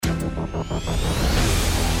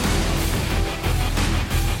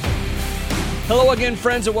Hello again,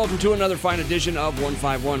 friends, and welcome to another fine edition of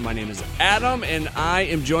 151. My name is Adam, and I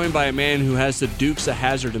am joined by a man who has the Dukes of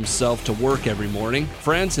Hazzard himself to work every morning.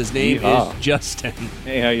 Friends, his name is Justin.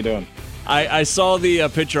 Hey, how you doing? I saw the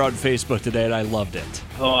picture on Facebook today, and I loved it.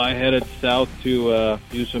 Oh, I headed south to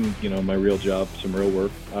do some, my real job, some real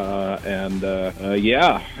work, and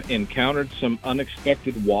encountered some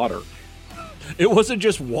unexpected water. It wasn't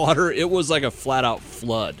just water; it was like a flat-out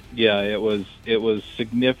flood. Yeah, it was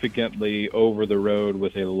significantly over the road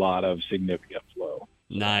with a lot of significant flow.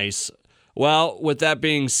 Nice. Well, with that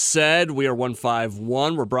being said, we are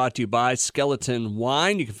 151. We're brought to you by Skeleton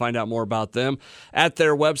Wine. You can find out more about them at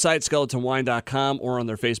their website, skeletonwine.com, or on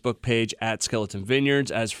their Facebook page at Skeleton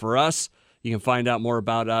Vineyards. As for us, you can find out more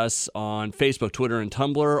about us on Facebook, Twitter, and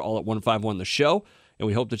Tumblr, all at 151 The Show. And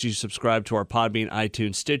we hope that you subscribe to our Podbean,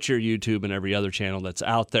 iTunes, Stitcher, YouTube, and every other channel that's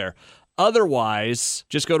out there. Otherwise,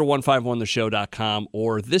 just go to 151theshow.com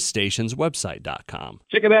or this station's website.com.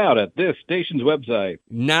 Check it out at this station's website.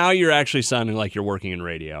 Now you're actually sounding like you're working in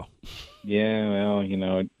radio. Yeah, well,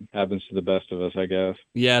 it happens to the best of us, I guess.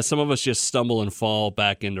 Yeah, some of us just stumble and fall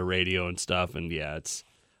back into radio and stuff, and yeah, it's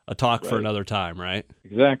a talk for another time, right?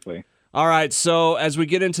 Exactly. All right, so as we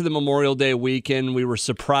get into the Memorial Day weekend, we were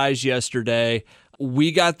surprised yesterday.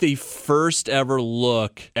 We got the first ever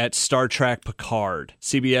look at Star Trek Picard.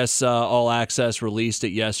 CBS All Access released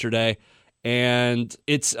it yesterday. And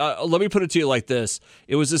it's, let me put it to you like this.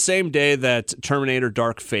 It was the same day that Terminator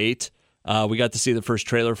Dark Fate, we got to see the first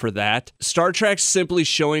trailer for that. Star Trek simply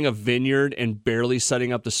showing a vineyard and barely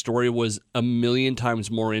setting up the story was a million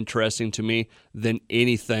times more interesting to me than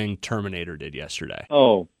anything Terminator did yesterday.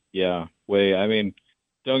 Oh, yeah.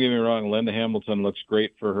 Don't get me wrong, Linda Hamilton looks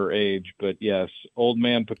great for her age, but yes, old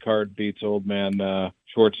man Picard beats old man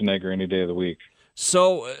Schwarzenegger any day of the week.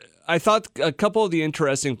 So I thought a couple of the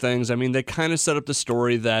interesting things, they kind of set up the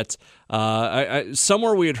story that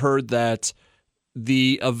somewhere we had heard that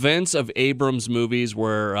the events of Abrams' movies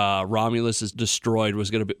where Romulus is destroyed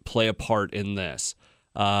was going to play a part in this.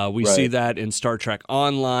 We see that in Star Trek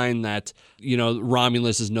Online that,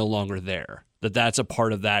 Romulus is no longer there, that's a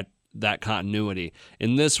part of that continuity.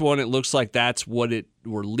 In this one, it looks like that's what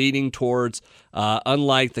we're leading towards.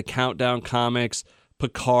 Unlike the Countdown comics,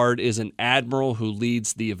 Picard is an admiral who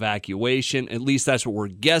leads the evacuation. At least that's what we're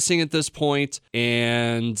guessing at this point.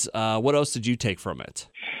 And what else did you take from it?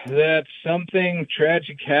 That something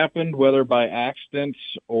tragic happened, whether by accident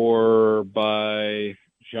or by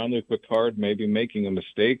Jean-Luc Picard maybe making a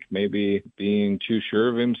mistake, maybe being too sure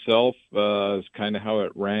of himself is kind of how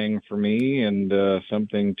it rang for me, and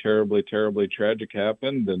something terribly, terribly tragic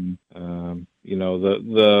happened. And,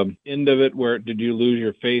 the end of it, where did you lose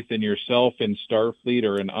your faith in yourself in Starfleet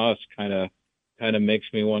or in us, kind of makes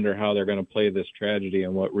me wonder how they're going to play this tragedy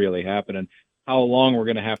and what really happened, and how long we're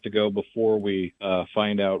going to have to go before we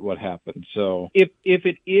find out what happened. So if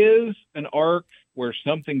it is an arc where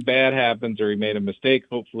something bad happens or he made a mistake,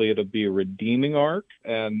 hopefully it'll be a redeeming arc.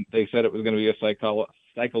 And they said it was going to be a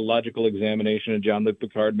psychological examination of Jean-Luc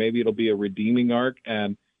Picard. Maybe it'll be a redeeming arc,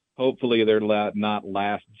 and hopefully they're not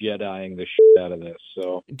last Jediing the shit out of this.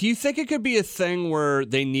 So, do you think it could be a thing where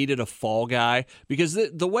they needed a fall guy? Because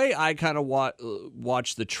the way I kind of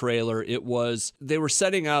watched the trailer, it was they were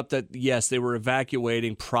setting up that, yes, they were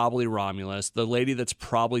evacuating probably Romulus. The lady that's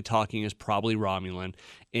probably talking is probably Romulan.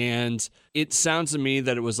 And it sounds to me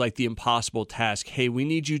that it was like the impossible task. Hey, we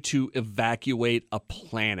need you to evacuate a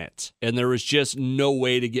planet. And there was just no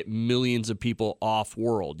way to get millions of people off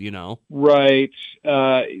world, Right.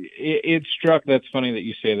 That's funny that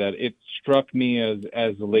you say that. It struck me as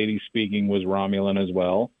the lady speaking was Romulan as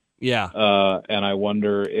well. Yeah. And I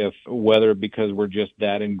wonder whether because we're just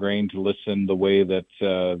that ingrained to listen the way that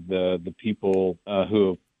the people who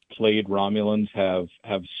have played Romulans have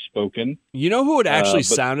spoken. You know who it actually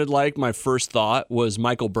sounded like? My first thought was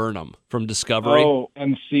Michael Burnham from Discovery. Oh,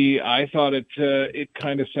 and see, I thought it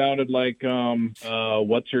kind of sounded like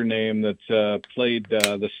what's her name that played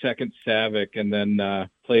the second Savick and then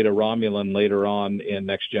played a Romulan later on in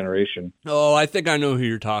Next Generation. Oh, I think I know who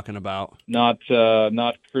you're talking about. Not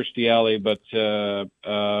Kirstie Alley, but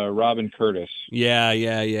Robin Curtis.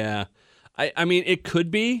 Yeah. I mean, it could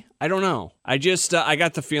be. I don't know. I just, I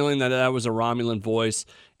got the feeling that was a Romulan voice.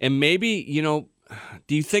 And maybe,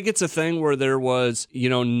 do you think it's a thing where there was,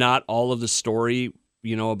 not all of the story,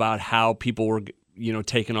 about how people were,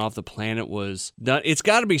 taken off the planet was done? It's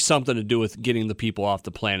got to be something to do with getting the people off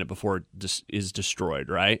the planet before it is destroyed,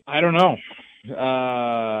 right? I don't know.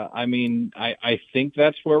 I mean, I think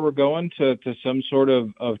that's where we're going to some sort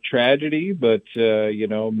of tragedy, but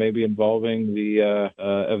maybe involving the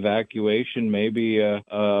evacuation,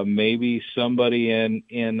 maybe somebody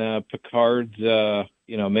in Picard's.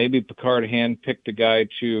 Maybe Picard handpicked a guy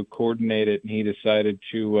to coordinate it, and he decided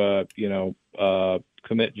to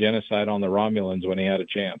commit genocide on the Romulans when he had a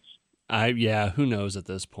chance. Who knows at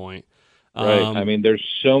this point? Right. I mean, there's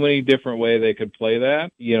so many different ways they could play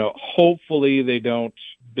that. Hopefully they don't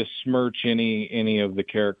besmirch any of the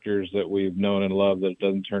characters that we've known and loved, that it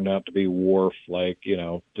doesn't turn out to be Worf, like,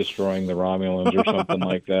 destroying the Romulans or something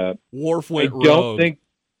like that. Worf went rogue.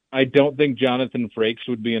 I don't think Jonathan Frakes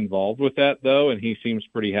would be involved with that, though, and he seems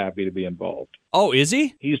pretty happy to be involved. Oh, is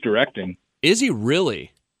he? He's directing. Is he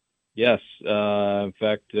really? Yes. In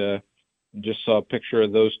fact, just saw a picture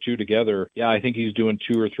of those two together. Yeah, I think he's doing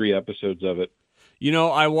 2 or 3 episodes of it.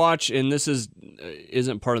 I watch, and this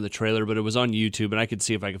isn't part of the trailer, but it was on YouTube, and I could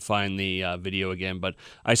see if I could find the video again. But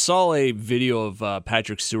I saw a video of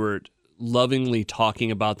Patrick Stewart lovingly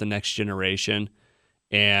talking about The Next Generation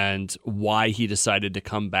and why he decided to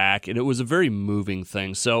come back, and it was a very moving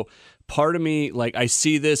thing. So part of me, like, I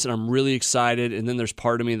see this, and I'm really excited, and then there's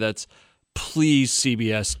part of me that's, please,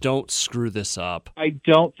 CBS, don't screw this up. I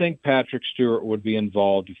don't think Patrick Stewart would be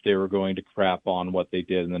involved if they were going to crap on what they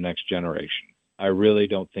did in The Next Generation. I really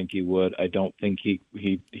don't think he would. I don't think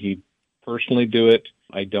he'd personally do it.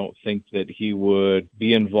 I don't think that he would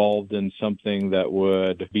be involved in something that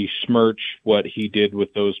would besmirch what he did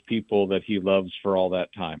with those people that he loves for all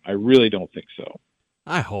that time. I really don't think so.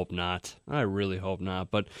 I hope not. I really hope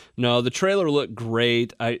not. But no, the trailer looked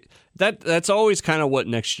great. That's always kind of what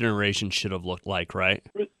Next Generation should have looked like, right?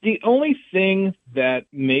 The only thing that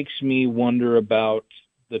makes me wonder about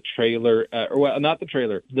the trailer, not the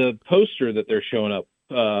trailer, the poster that they're showing up,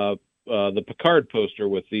 the Picard poster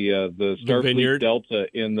with the Starfleet Delta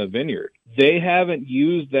in the vineyard. They haven't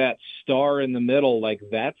used that star in the middle. Like,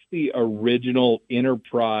 that's the original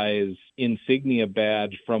Enterprise insignia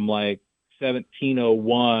badge from, like,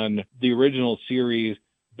 1701, the original series,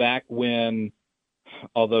 back when,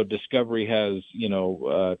 although Discovery has,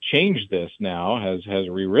 changed this now, has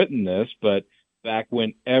rewritten this, but back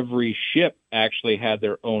when every ship actually had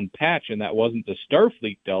their own patch, and that wasn't the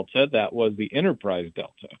Starfleet Delta, that was the Enterprise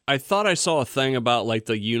Delta. I thought I saw a thing about, like,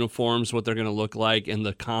 the uniforms, what they're going to look like, and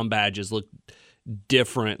the comm badges look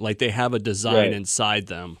different, like they have a design inside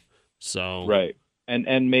them. So right.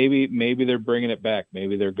 And maybe they're bringing it back.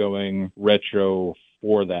 Maybe they're going retro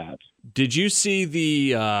for that. Did you see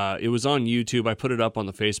it was on YouTube. I put it up on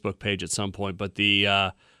the Facebook page at some point, but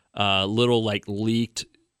the little, like, leaked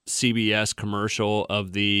CBS commercial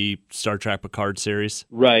of the Star Trek Picard series?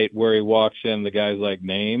 Right, where he walks in, the guy's like,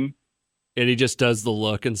 name? And he just does the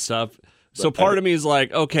look and stuff. So part of me is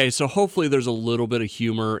like, okay, so hopefully there's a little bit of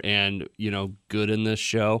humor and, good in this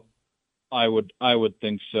show. I would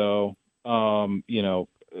think so.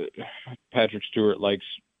 Patrick Stewart likes,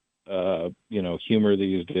 humor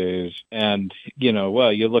these days. And,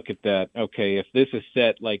 you look at that. Okay, if this is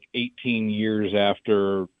set like 18 years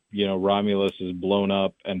after, Romulus is blown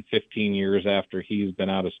up, and 15 years after he's been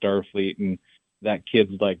out of Starfleet, and that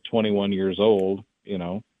kid's like 21 years old,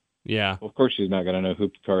 Yeah. Well, of course he's not going to know who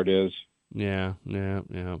Picard is. Yeah.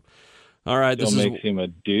 All right, this makes him a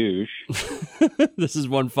douche. This is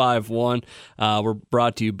 151. We're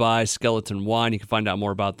brought to you by Skeleton Wine. You can find out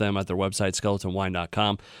more about them at their website,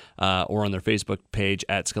 skeletonwine.com, or on their Facebook page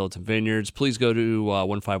at Skeleton Vineyards. Please go to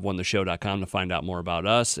 151theshow.com to find out more about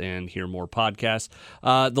us and hear more podcasts.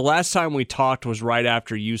 The last time we talked was right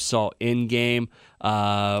after you saw Endgame.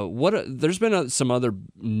 There's been some other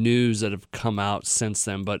news that have come out since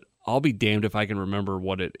then, but I'll be damned if I can remember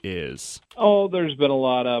what it is. Oh, there's been a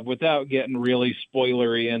lot of, without getting really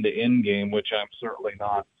spoilery into Endgame, which I'm certainly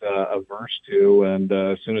not averse to, and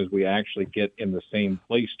as soon as we actually get in the same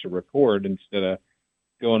place to record instead of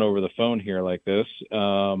going over the phone here like this,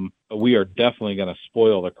 we are definitely going to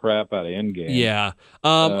spoil the crap out of Endgame. Yeah.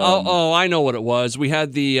 I know what it was. We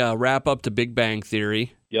had the wrap-up to Big Bang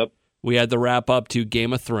Theory. Yep. We had the wrap-up to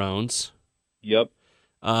Game of Thrones. Yep.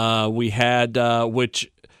 We had,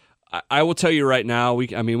 which I will tell you right now, we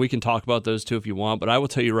can talk about those two if you want, but I will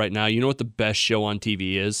tell you right now, you know what the best show on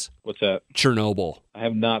TV is? What's that? Chernobyl. I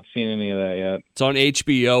have not seen any of that yet. It's on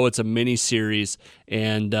HBO. It's a mini-series,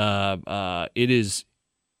 and it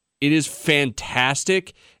is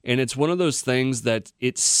fantastic, and it's one of those things that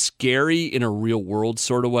it's scary in a real-world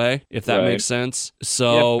sort of way, if that makes sense.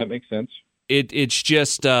 So yeah, that makes sense. It's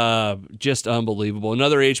just unbelievable.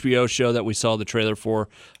 Another HBO show that we saw the trailer for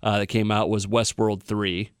that came out was Westworld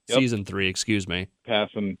 3, Season 3, excuse me.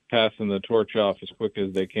 Passing the torch off as quick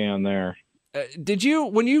as they can there. Did you,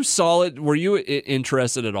 when you saw it, were you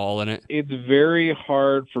interested at all in it? It's very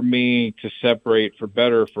hard for me to separate, for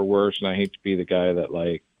better or for worse, and I hate to be the guy that,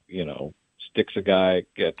 like, sticks a guy,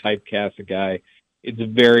 typecasts a guy. It's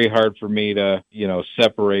very hard for me to,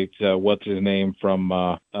 separate what's his name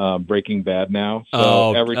from Breaking Bad now.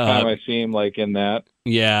 So every time I see him, like, in that,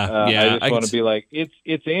 I just want to be like,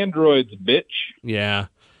 it's androids, bitch. Yeah.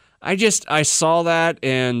 I saw that,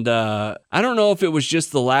 and I don't know if it was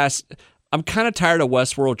just the last. I'm kind of tired of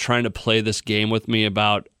Westworld trying to play this game with me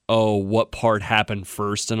about, what part happened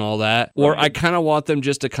first and all that. Or I kind of want them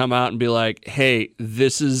just to come out and be like, hey,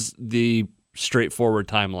 this is the straightforward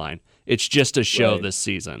timeline. It's just a show this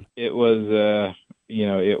season. It was,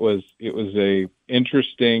 it was a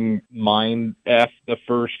interesting mind F the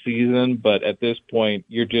first season, but at this point,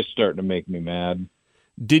 you're just starting to make me mad.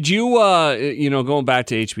 Did you, going back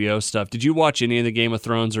to HBO stuff, did you watch any of the Game of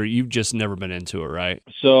Thrones, or you've just never been into it, right?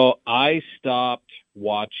 So I stopped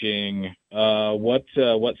watching, what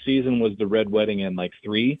season was the Red Wedding in, like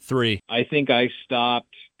 3? 3. I think I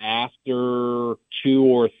stopped after 2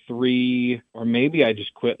 or 3, or maybe I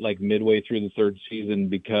just quit like midway through the 3rd season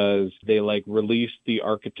because they like released the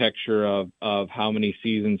architecture of how many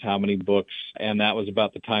seasons, how many books, and that was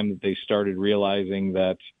about the time that they started realizing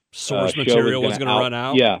that source material was going to run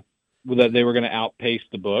out. Yeah, that they were going to outpace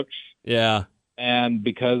the books. Yeah. And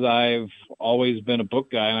because I've always been a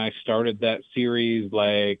book guy, and I started that series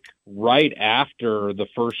like right after the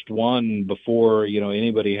first one, before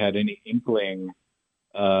anybody had any inkling.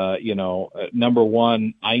 Number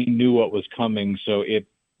one, I knew what was coming, so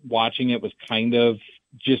watching it was kind of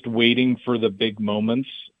just waiting for the big moments.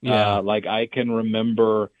 Yeah. Like I can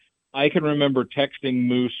remember texting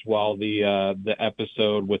Moose while the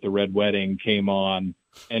episode with the Red Wedding came on,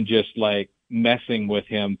 and just like messing with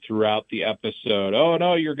him throughout the episode. Oh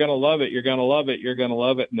no, you're gonna love it. You're gonna love it. You're gonna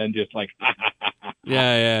love it. And then just like,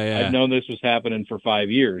 yeah. I've known this was happening for 5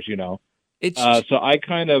 years. It's so I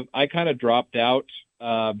kind of dropped out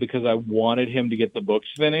because I wanted him to get the books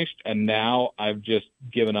finished, and now I've just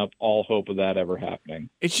given up all hope of that ever happening.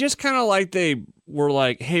 It's just kind of like they were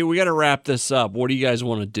like, hey, we got to wrap this up. What do you guys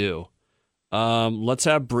want to do? Let's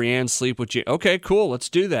have Brienne sleep with you. Okay, cool. Let's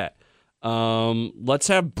do that. Let's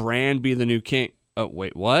have Bran be the new king. Oh,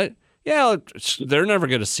 wait, what? Yeah, they're never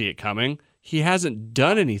going to see it coming. He hasn't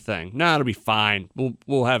done anything. No, it'll be fine.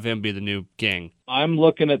 We'll have him be the new king. I'm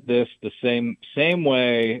looking at this the same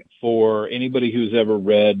way for anybody who's ever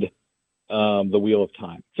read The Wheel of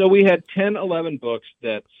Time. So we had 10, 11 books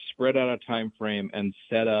that spread out a time frame and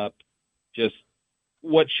set up just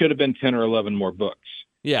what should have been 10 or 11 more books.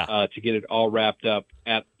 Yeah. To get it all wrapped up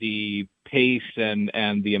at the pace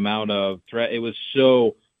and the amount of threat. It was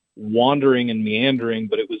so wandering and meandering,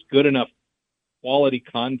 but it was good enough quality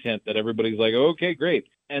content that everybody's like, okay, great.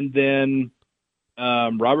 And then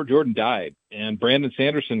Robert Jordan died, and Brandon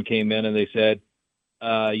Sanderson came in, and they said,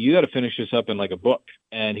 you got to finish this up in like a book.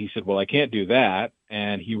 And he said, well, I can't do that.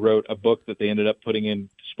 And he wrote a book that they ended up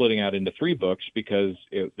splitting out into 3 books because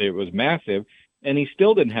it was massive. And he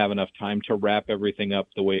still didn't have enough time to wrap everything up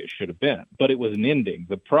the way it should have been. But it was an ending.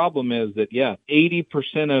 The problem is that,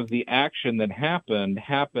 80% of the action that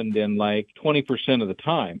happened in like 20% of the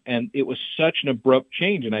time. And it was such an abrupt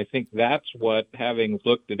change. And I think that's what, having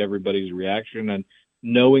looked at everybody's reaction and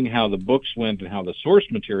knowing how the books went and how the source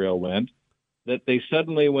material went, that they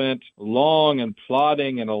suddenly went long and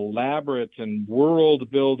plotting and elaborate and world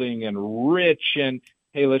building and rich and,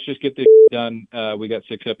 hey, let's just get this done. We got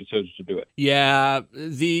 6 episodes to do it. Yeah.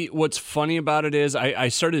 What's funny about it is I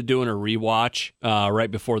started doing a rewatch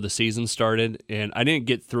right before the season started, and I didn't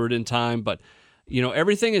get through it in time, but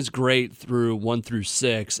everything is great through 1 through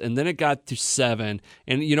 6, and then it got to 7,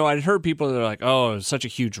 and I'd heard people that are like, oh, it's such a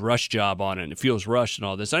huge rush job on it, and it feels rushed and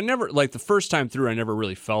all this. I never, like, the first time through, I never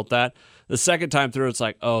really felt that. The second time through, it's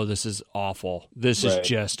like, oh, this is awful. This is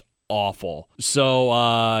just awful. So,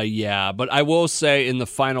 but I will say in the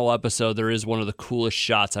final episode, there is one of the coolest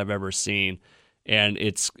shots I've ever seen, and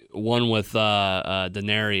it's one with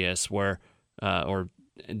Daenerys where, or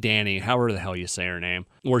Dany, however the hell you say her name,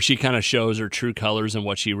 where she kind of shows her true colors and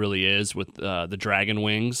what she really is with the dragon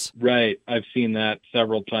wings. Right. I've seen that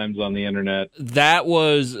several times on the internet. That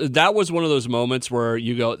was one of those moments where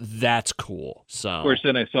you go, that's cool. So, of course,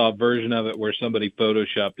 then I saw a version of it where somebody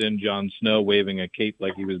photoshopped in Jon Snow waving a cape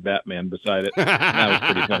like he was Batman beside it. That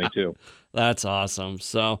was pretty funny too. That's awesome.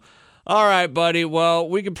 So, all right, buddy. Well,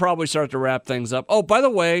 we could probably start to wrap things up. Oh, by the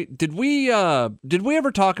way, did we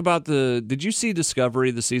ever talk about did you see Discovery,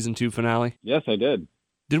 the season 2 finale? Yes, I did.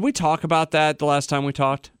 Did we talk about that the last time we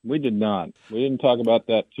talked? We did not. We didn't talk about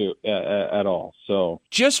that too at all. So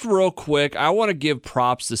just real quick, I want to give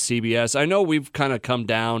props to CBS. I know we've kind of come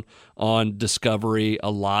down on Discovery a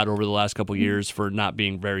lot over the last couple years for not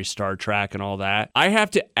being very Star Trek and all that. I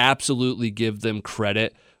have to absolutely give them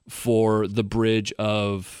credit for the bridge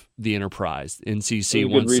of the Enterprise, NCC. It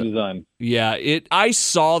was a good redesign. Yeah, I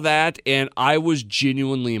saw that and I was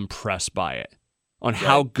genuinely impressed by it. On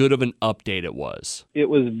how good of an update it was. It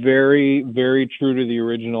was very, very true to the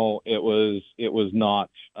original. It was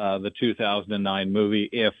not the 2009 movie.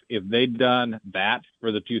 If they'd done that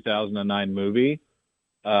for the 2009 movie,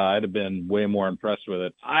 I'd have been way more impressed with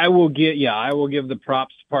it. I will give the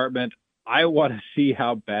props department. I want to see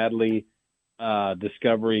how badly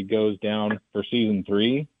Discovery goes down for season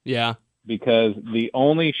 3. Yeah, because the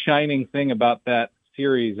only shining thing about that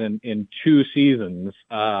series in 2 seasons,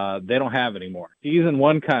 they don't have anymore. Season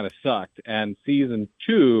 1 kind of sucked, and season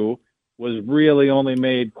 2 was really only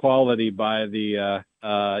made quality by the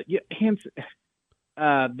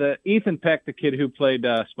Ethan Peck, the kid who played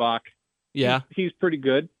Spock. Yeah, he's pretty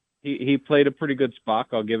good. He played a pretty good Spock.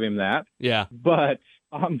 I'll give him that. Yeah, but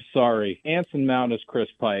I'm sorry, Anson Mount is Chris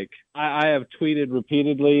Pike. I have tweeted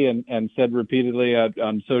repeatedly and said repeatedly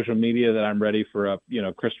on social media that I'm ready for a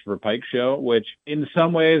Christopher Pike show, which in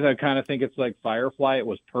some ways I kind of think it's like Firefly. It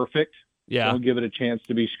was perfect. Yeah. Don't give it a chance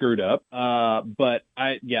to be screwed up. But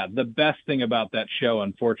the best thing about that show,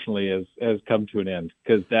 unfortunately, has come to an end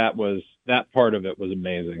because that part of it was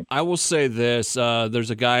amazing. I will say this: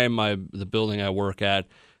 there's a guy in the building I work at.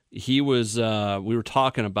 He was, we were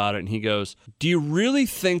talking about it, and he goes, do you really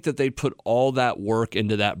think that they'd put all that work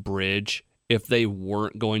into that bridge if they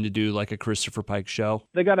weren't going to do like a Christopher Pike show?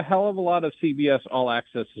 They got a hell of a lot of CBS All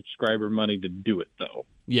Access subscriber money to do it, though.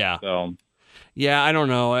 Yeah. So, yeah, I don't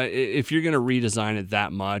know. If you're going to redesign it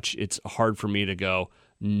that much, it's hard for me to go,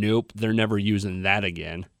 nope, they're never using that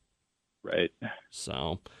again. Right.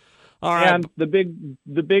 So, all right. And the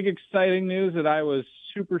big exciting news that I was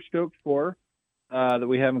super stoked for, that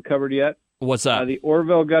we haven't covered yet. What's that? The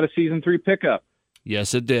Orville got a season 3 pickup.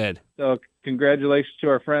 Yes, it did. So congratulations to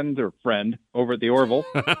our friend over at the Orville.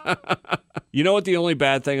 You know what the only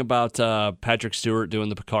bad thing about Patrick Stewart doing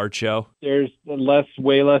the Picard show? There's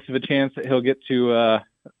way less of a chance that he'll get to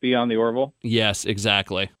be on the Orville. Yes,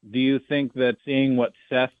 exactly. Do you think that seeing what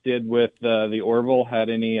Seth did with the Orville had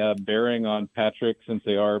any bearing on Patrick, since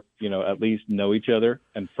they are, at least know each other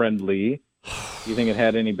and friendly? Do you think it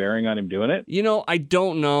had any bearing on him doing it? I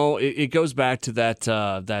don't know. It goes back to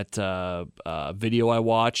that video I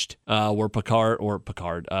watched where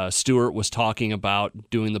Stewart was talking about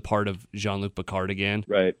doing the part of Jean-Luc Picard again.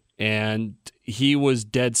 Right. And he was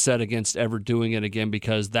dead set against ever doing it again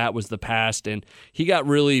because that was the past. And he got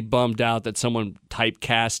really bummed out that someone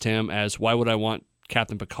typecast him as, why would I want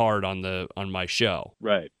Captain Picard on my show?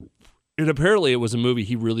 Right. And apparently it was a movie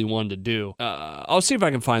he really wanted to do. I'll see if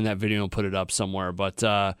I can find that video and put it up somewhere. But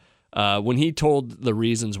when he told the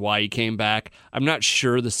reasons why he came back, I'm not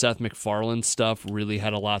sure the Seth MacFarlane stuff really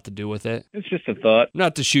had a lot to do with it. It's just a thought.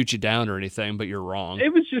 Not to shoot you down or anything, but you're wrong.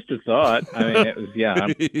 It was just a thought. I mean, it was,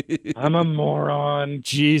 I'm a moron.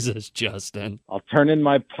 Jesus, Justin. I'll turn in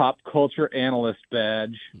my pop culture analyst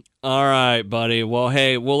badge. All right, buddy. Well,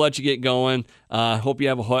 hey, we'll let you get going. Hope you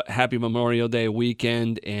have a happy Memorial Day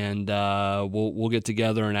weekend, and we'll get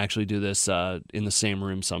together and actually do this in the same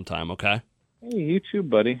room sometime, okay? Hey, you too,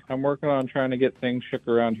 buddy. I'm working on trying to get things shook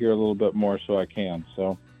around here a little bit more so I can,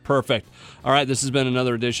 so... Perfect. All right, this has been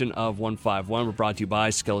another edition of 151. We're brought to you by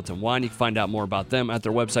Skeleton Wine. You can find out more about them at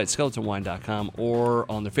their website, skeletonwine.com,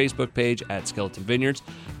 or on their Facebook page at Skeleton Vineyards.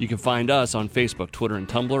 You can find us on Facebook, Twitter, and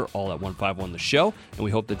Tumblr, all at 151 The Show. And we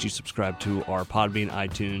hope that you subscribe to our Podbean,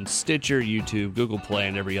 iTunes, Stitcher, YouTube, Google Play,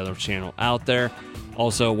 and every other channel out there.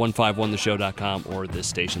 Also, 151theshow.com or this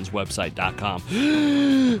station's website.com.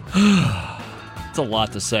 It's a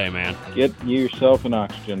lot to say, man. Get yourself an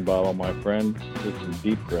oxygen bottle, my friend. Take some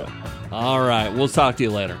deep breaths. All right. We'll talk to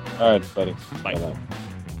you later. All right, buddy. Bye. Bye-bye.